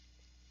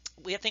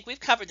 I think we've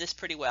covered this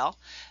pretty well.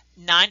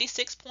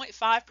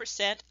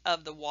 96.5%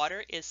 of the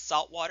water is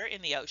salt water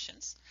in the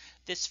oceans.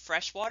 This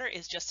fresh water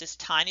is just this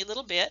tiny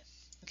little bit.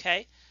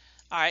 Okay,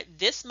 all right,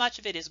 this much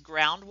of it is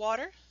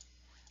groundwater.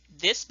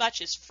 This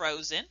much is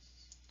frozen,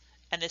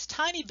 and this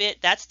tiny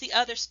bit, that's the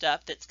other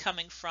stuff that's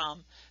coming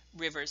from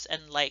rivers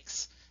and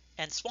lakes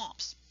and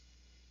swamps.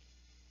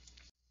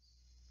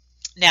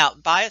 Now,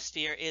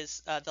 biosphere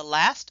is the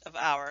last of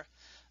our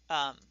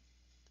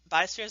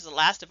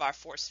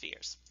four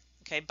spheres.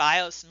 Okay,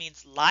 bios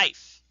means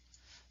life.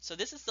 So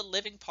this is the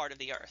living part of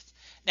the earth.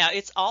 Now,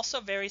 it's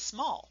also very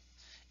small.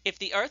 If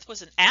the earth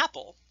was an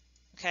apple,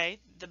 okay,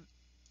 the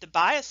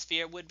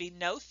biosphere would be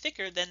no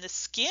thicker than the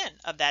skin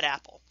of that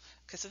apple.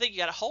 Okay, so think you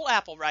got a whole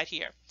apple right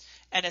here.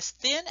 And as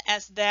thin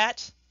as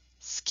that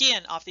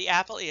skin off the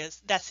apple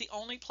is, that's the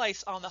only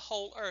place on the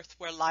whole earth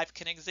where life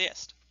can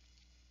exist.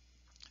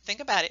 Think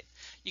about it.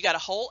 You got a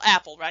whole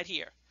apple right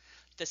here.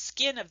 The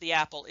skin of the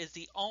apple is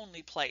the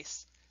only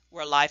place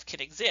where life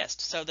can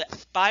exist. So the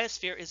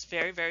biosphere is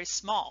very, very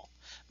small.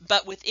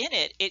 But within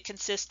it, it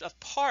consists of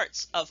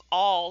parts of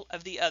all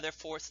of the other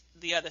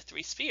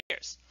three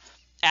spheres.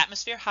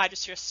 Atmosphere,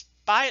 hydrosphere,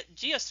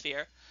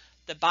 geosphere.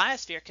 The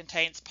biosphere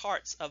contains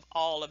parts of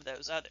all of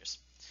those others.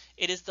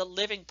 It is the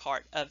living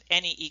part of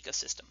any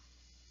ecosystem.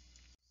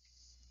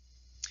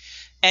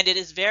 And it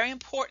is very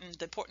important,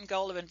 the important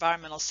goal of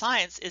environmental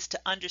science is to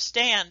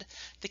understand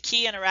the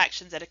key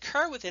interactions that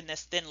occur within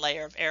this thin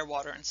layer of air,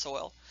 water, and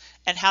soil,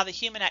 and how the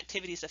human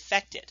activities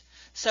affect it.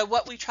 So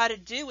what we try to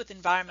do with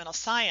environmental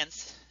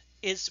science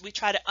is we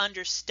try to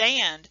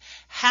understand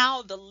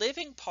how the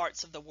living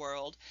parts of the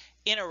world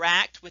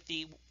interact with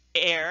the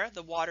air,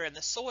 the water, and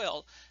the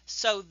soil,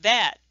 so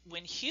that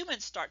when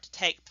humans start to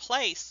take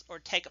place or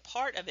take a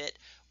part of it,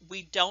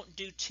 we don't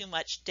do too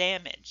much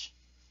damage.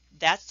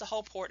 That's the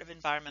whole point of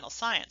environmental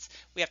science.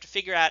 We have to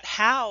figure out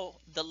how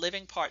the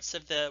living parts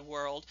of the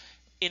world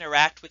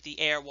interact with the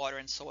air, water,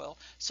 and soil,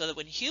 so that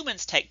when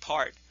humans take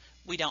part,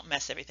 we don't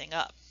mess everything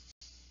up.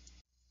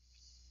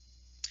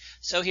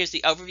 So here's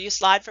the overview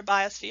slide for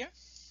biosphere.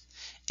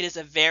 It is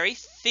a very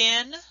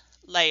thin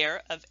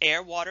layer of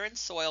air, water, and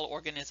soil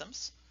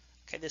organisms.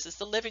 Okay, this is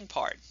the living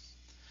part.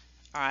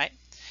 All right,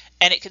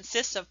 and it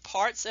consists of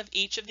parts of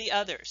each of the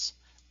others.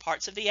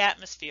 Parts of the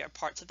atmosphere,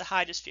 parts of the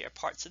hydrosphere,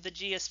 parts of the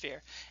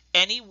geosphere,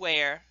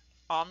 anywhere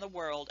on the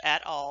world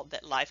at all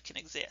that life can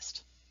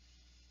exist.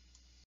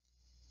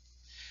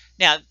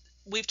 Now,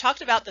 we've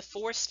talked about the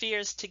four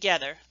spheres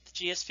together, the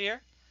geosphere,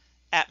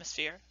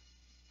 atmosphere,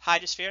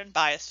 hydrosphere, and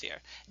biosphere.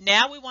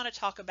 Now we want to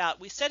talk about,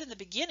 we said in the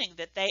beginning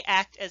that they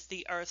act as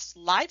the Earth's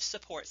life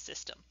support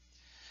system.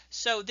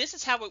 So this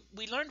is how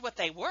we learned what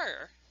they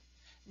were.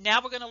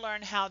 Now we're going to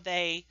learn how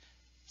they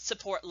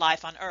support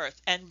life on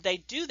Earth, and they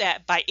do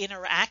that by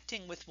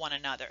interacting with one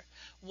another.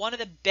 One of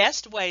the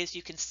best ways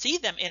you can see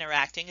them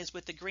interacting is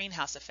with the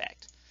greenhouse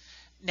effect.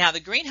 Now, the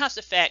greenhouse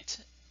effect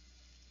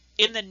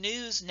in the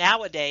news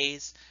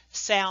nowadays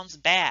sounds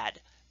bad,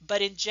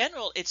 but in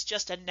general, it's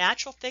just a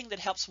natural thing that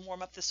helps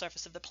warm up the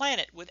surface of the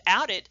planet.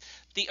 Without it,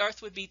 the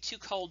Earth would be too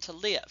cold to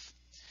live.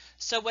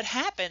 So what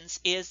happens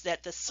is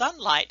that the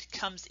sunlight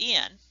comes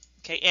in,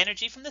 okay,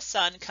 energy from the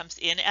sun comes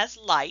in as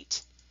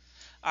light,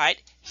 all right,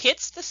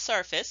 hits the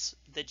surface,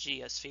 the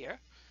geosphere,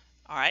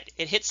 all right,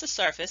 it hits the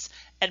surface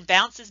and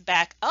bounces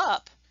back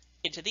up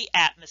into the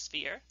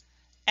atmosphere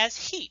as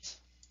heat,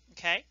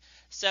 okay?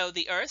 So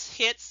the Earth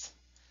hits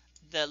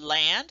the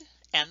land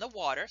and the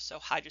water, so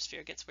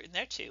hydrosphere gets in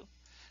there too,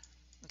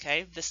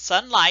 okay? The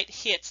sunlight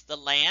hits the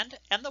land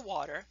and the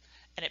water,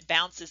 and it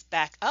bounces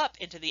back up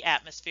into the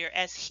atmosphere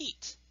as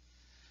heat.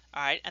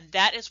 All right, and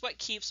that is what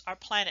keeps our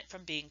planet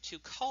from being too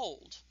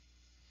cold.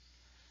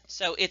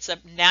 So it's a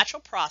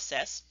natural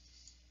process.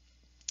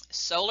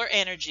 Solar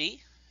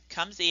energy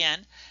comes in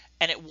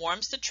and it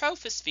warms the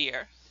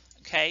troposphere,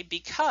 okay,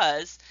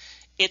 because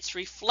it's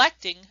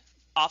reflecting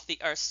off the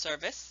Earth's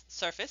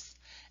surface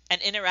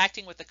and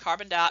interacting with the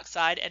carbon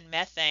dioxide and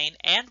methane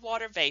and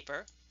water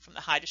vapor from the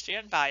hydrosphere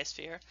and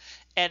biosphere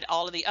and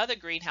all of the other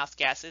greenhouse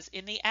gases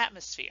in the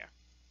atmosphere.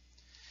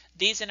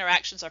 These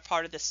interactions are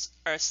part of this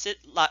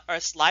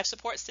Earth's life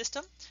support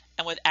system,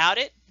 and without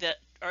it, the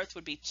Earth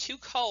would be too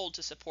cold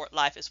to support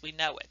life as we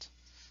know it.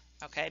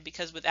 Okay,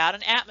 because without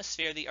an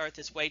atmosphere, the Earth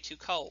is way too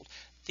cold.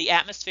 The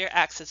atmosphere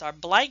acts as our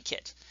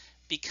blanket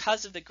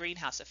because of the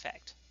greenhouse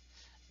effect.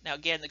 Now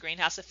again, the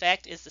greenhouse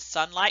effect is the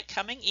sunlight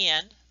coming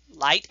in,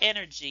 light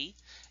energy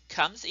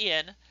comes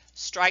in,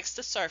 strikes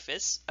the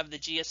surface of the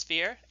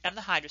geosphere and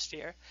the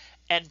hydrosphere,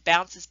 and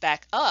bounces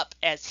back up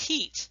as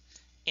heat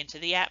into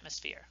the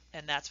atmosphere,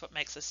 and that's what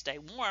makes us stay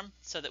warm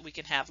so that we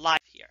can have life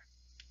here.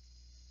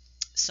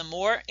 Some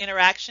more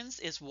interactions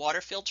is water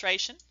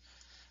filtration.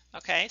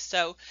 Okay,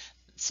 so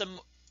some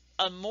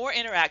more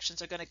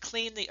interactions are going to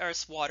clean the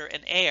Earth's water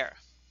and air.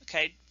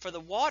 Okay, for the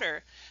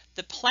water,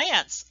 the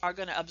plants are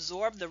going to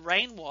absorb the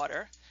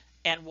rainwater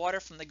and water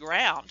from the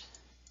ground.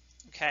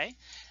 Okay,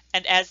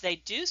 and as they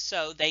do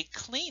so, they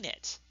clean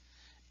it.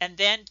 And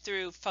then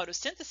through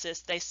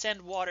photosynthesis, they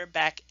send water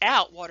back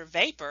out, water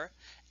vapor,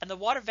 and the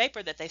water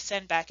vapor that they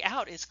send back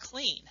out is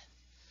clean.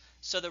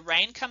 So the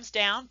rain comes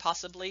down,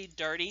 possibly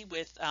dirty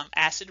with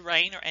acid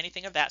rain or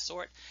anything of that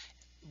sort.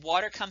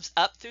 Water comes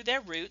up through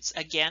their roots,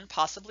 again,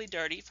 possibly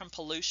dirty from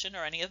pollution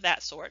or any of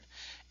that sort.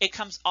 It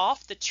comes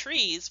off the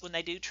trees when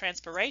they do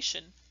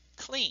transpiration,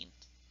 clean.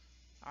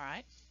 All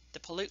right, the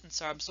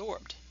pollutants are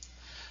absorbed.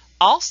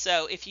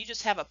 Also, if you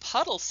just have a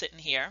puddle sitting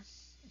here,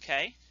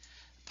 okay,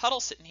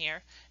 puddle sitting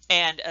here,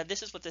 and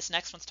this is what this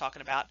next one's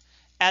talking about.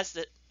 I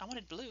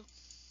wanted blue.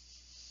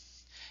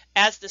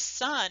 As the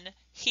sun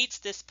heats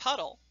this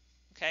puddle,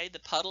 okay, the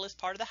puddle is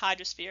part of the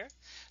hydrosphere.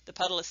 The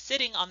puddle is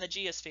sitting on the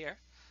geosphere,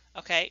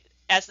 okay.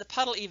 As the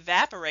puddle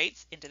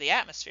evaporates into the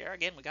atmosphere,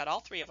 again, we got all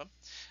three of them.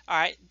 All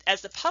right,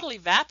 as the puddle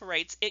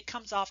evaporates, it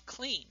comes off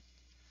clean.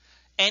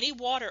 Any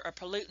water or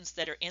pollutants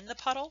that are in the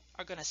puddle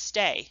are going to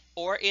stay,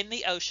 or in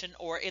the ocean,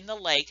 or in the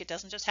lake. It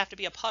doesn't just have to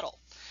be a puddle.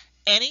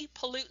 Any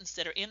pollutants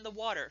that are in the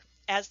water,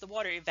 as the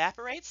water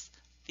evaporates,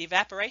 the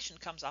evaporation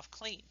comes off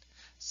clean.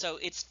 So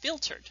it's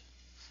filtered.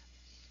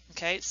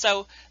 Okay,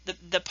 so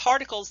the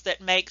particles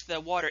that make the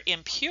water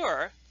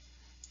impure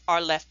are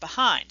left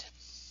behind.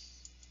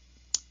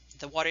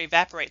 The water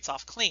evaporates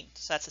off clean.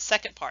 So that's the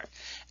second part.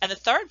 And the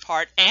third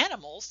part,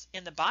 animals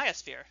in the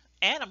biosphere.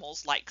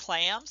 Animals like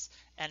clams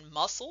and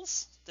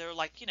mussels, they're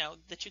like,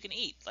 that you can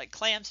eat, like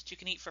clams that you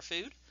can eat for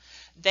food.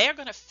 They are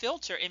going to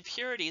filter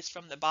impurities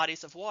from the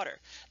bodies of water.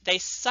 They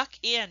suck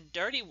in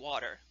dirty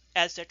water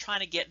as they're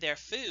trying to get their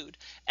food,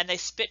 and they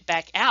spit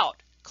back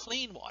out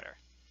clean water.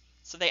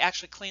 So they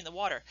actually clean the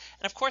water.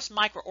 And of course,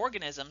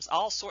 microorganisms,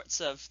 all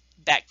sorts of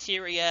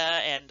bacteria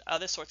and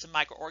other sorts of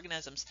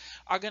microorganisms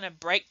are going to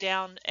break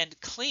down and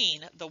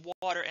clean the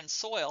water and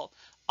soil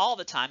all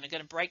the time. They're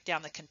going to break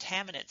down the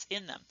contaminants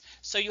in them.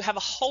 So you have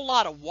a whole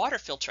lot of water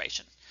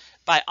filtration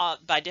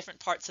by different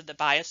parts of the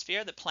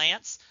biosphere, the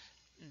plants,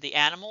 the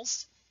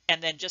animals,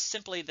 and then just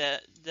simply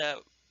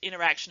the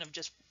interaction of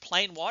just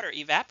plain water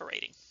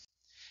evaporating.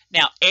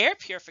 Now, air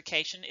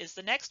purification is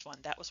the next one.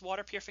 That was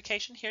water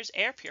purification. Here's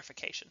air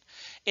purification.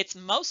 It's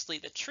mostly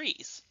the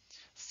trees.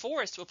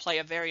 Forests will play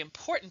a very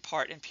important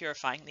part in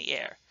purifying the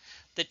air.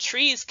 The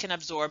trees can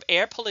absorb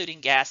air polluting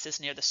gases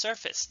near the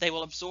surface. They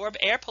will absorb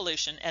air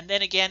pollution, and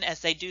then again, as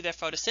they do their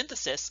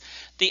photosynthesis,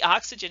 the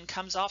oxygen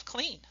comes off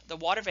clean. The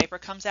water vapor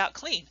comes out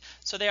clean.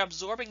 So they're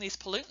absorbing these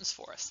pollutants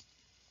for us.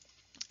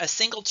 A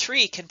single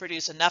tree can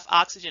produce enough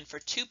oxygen for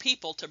 2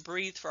 people to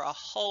breathe for a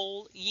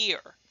whole year.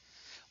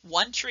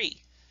 One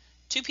tree.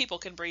 2 people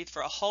can breathe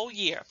for a whole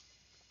year.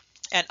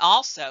 And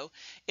also,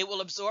 it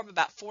will absorb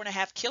about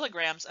 4.5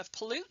 kilograms of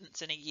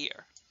pollutants in a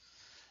year.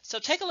 So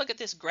take a look at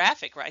this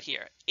graphic right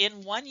here.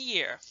 In 1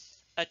 year,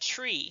 a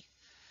tree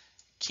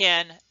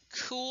can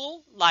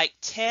cool like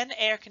 10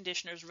 air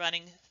conditioners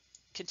running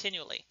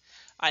continually.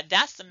 All right,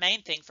 that's the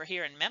main thing for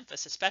here in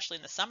Memphis, especially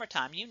in the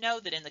summertime. You know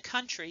that in the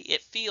country,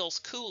 it feels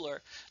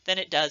cooler than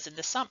it does in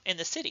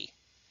the city.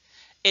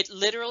 It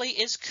literally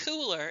is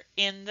cooler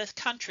in the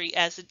country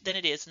than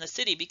it is in the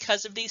city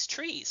because of these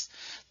trees.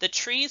 The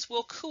trees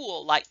will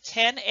cool like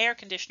 10 air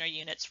conditioner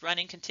units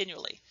running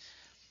continually.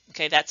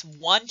 Okay, that's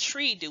one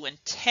tree doing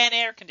 10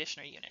 air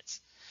conditioner units.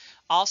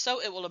 Also,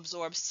 it will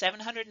absorb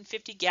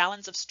 750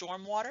 gallons of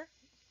storm water.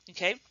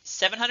 Okay,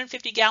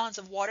 750 gallons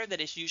of water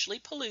that is usually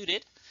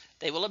polluted.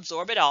 They will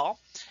absorb it all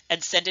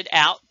and send it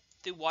out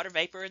through water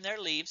vapor in their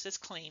leaves as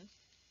clean.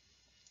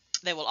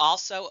 They will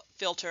also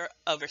filter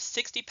over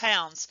 60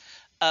 pounds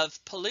of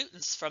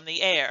pollutants from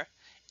the air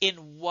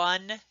in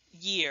 1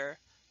 year,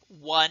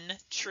 one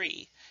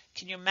tree.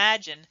 Can you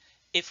imagine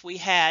if we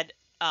had,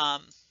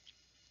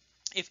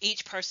 if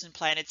each person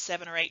planted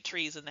 7 or 8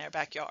 trees in their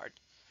backyard,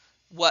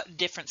 what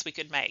difference we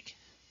could make?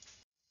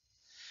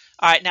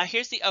 All right, now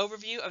here's the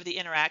overview of the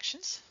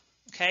interactions.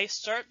 Okay,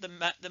 start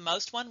the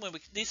most one.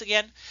 These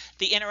again,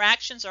 the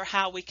interactions are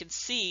how we can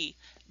see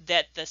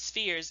that the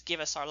spheres give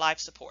us our life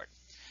support.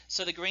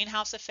 So the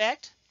greenhouse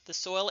effect, the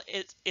soil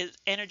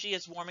energy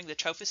is warming the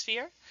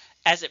troposphere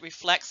as it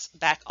reflects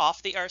back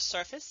off the Earth's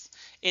surface.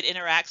 It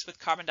interacts with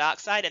carbon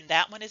dioxide, and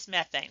that one is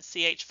methane.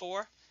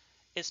 CH4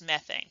 is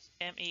methane.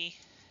 METHANE.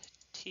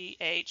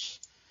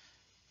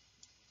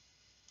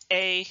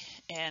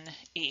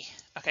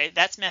 Okay,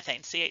 that's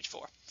methane,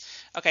 CH4.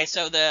 Okay,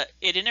 so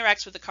it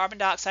interacts with the carbon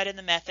dioxide and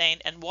the methane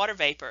and water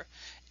vapor,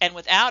 and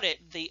without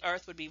it, the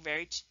Earth would be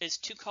is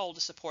too cold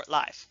to support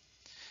life.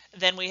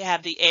 Then we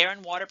have the air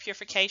and water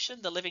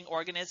purification, the living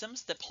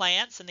organisms, the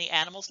plants and the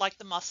animals like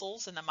the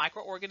mussels and the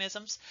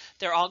microorganisms.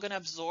 They're all going to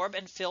absorb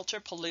and filter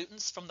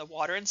pollutants from the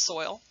water and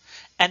soil.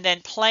 And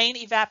then plain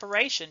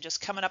evaporation, just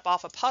coming up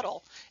off a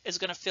puddle, is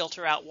going to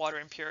filter out water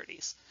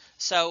impurities.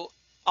 So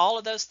all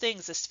of those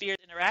things, the spheres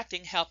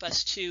interacting, help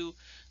us to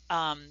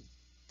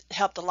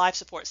help the life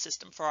support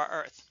system for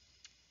our Earth.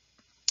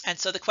 And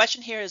so the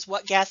question here is,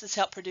 what gases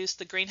help produce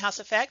the greenhouse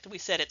effect? We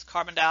said it's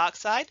carbon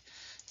dioxide,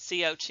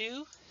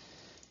 CO2,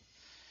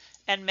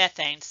 and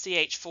methane,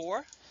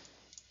 CH4,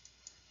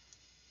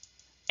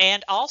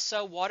 and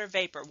also water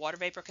vapor. Water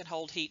vapor can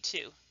hold heat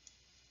too.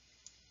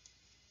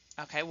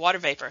 Okay, water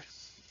vapor,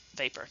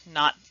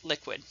 not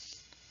liquid.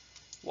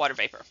 Water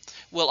vapor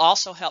will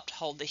also help to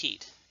hold the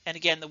heat. And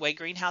again, the way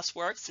greenhouse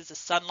works is the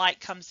sunlight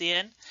comes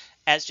in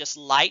as just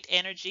light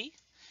energy,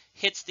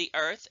 hits the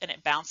Earth, and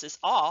it bounces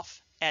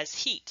off as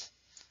heat.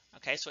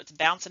 Okay, so it's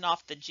bouncing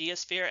off the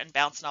geosphere and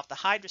bouncing off the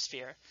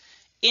hydrosphere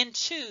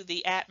into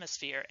the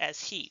atmosphere as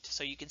heat.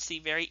 So you can see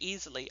very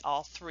easily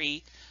all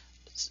three,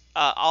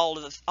 all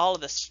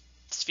of the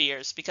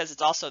spheres, because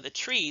it's also the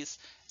trees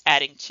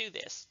adding to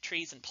this,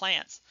 trees and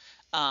plants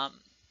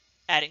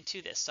adding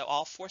to this. So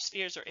all 4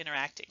 spheres are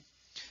interacting.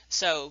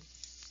 So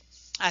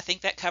I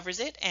think that covers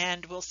it,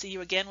 and we'll see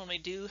you again when we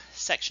do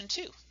section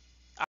 2.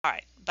 All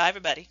right, bye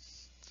everybody.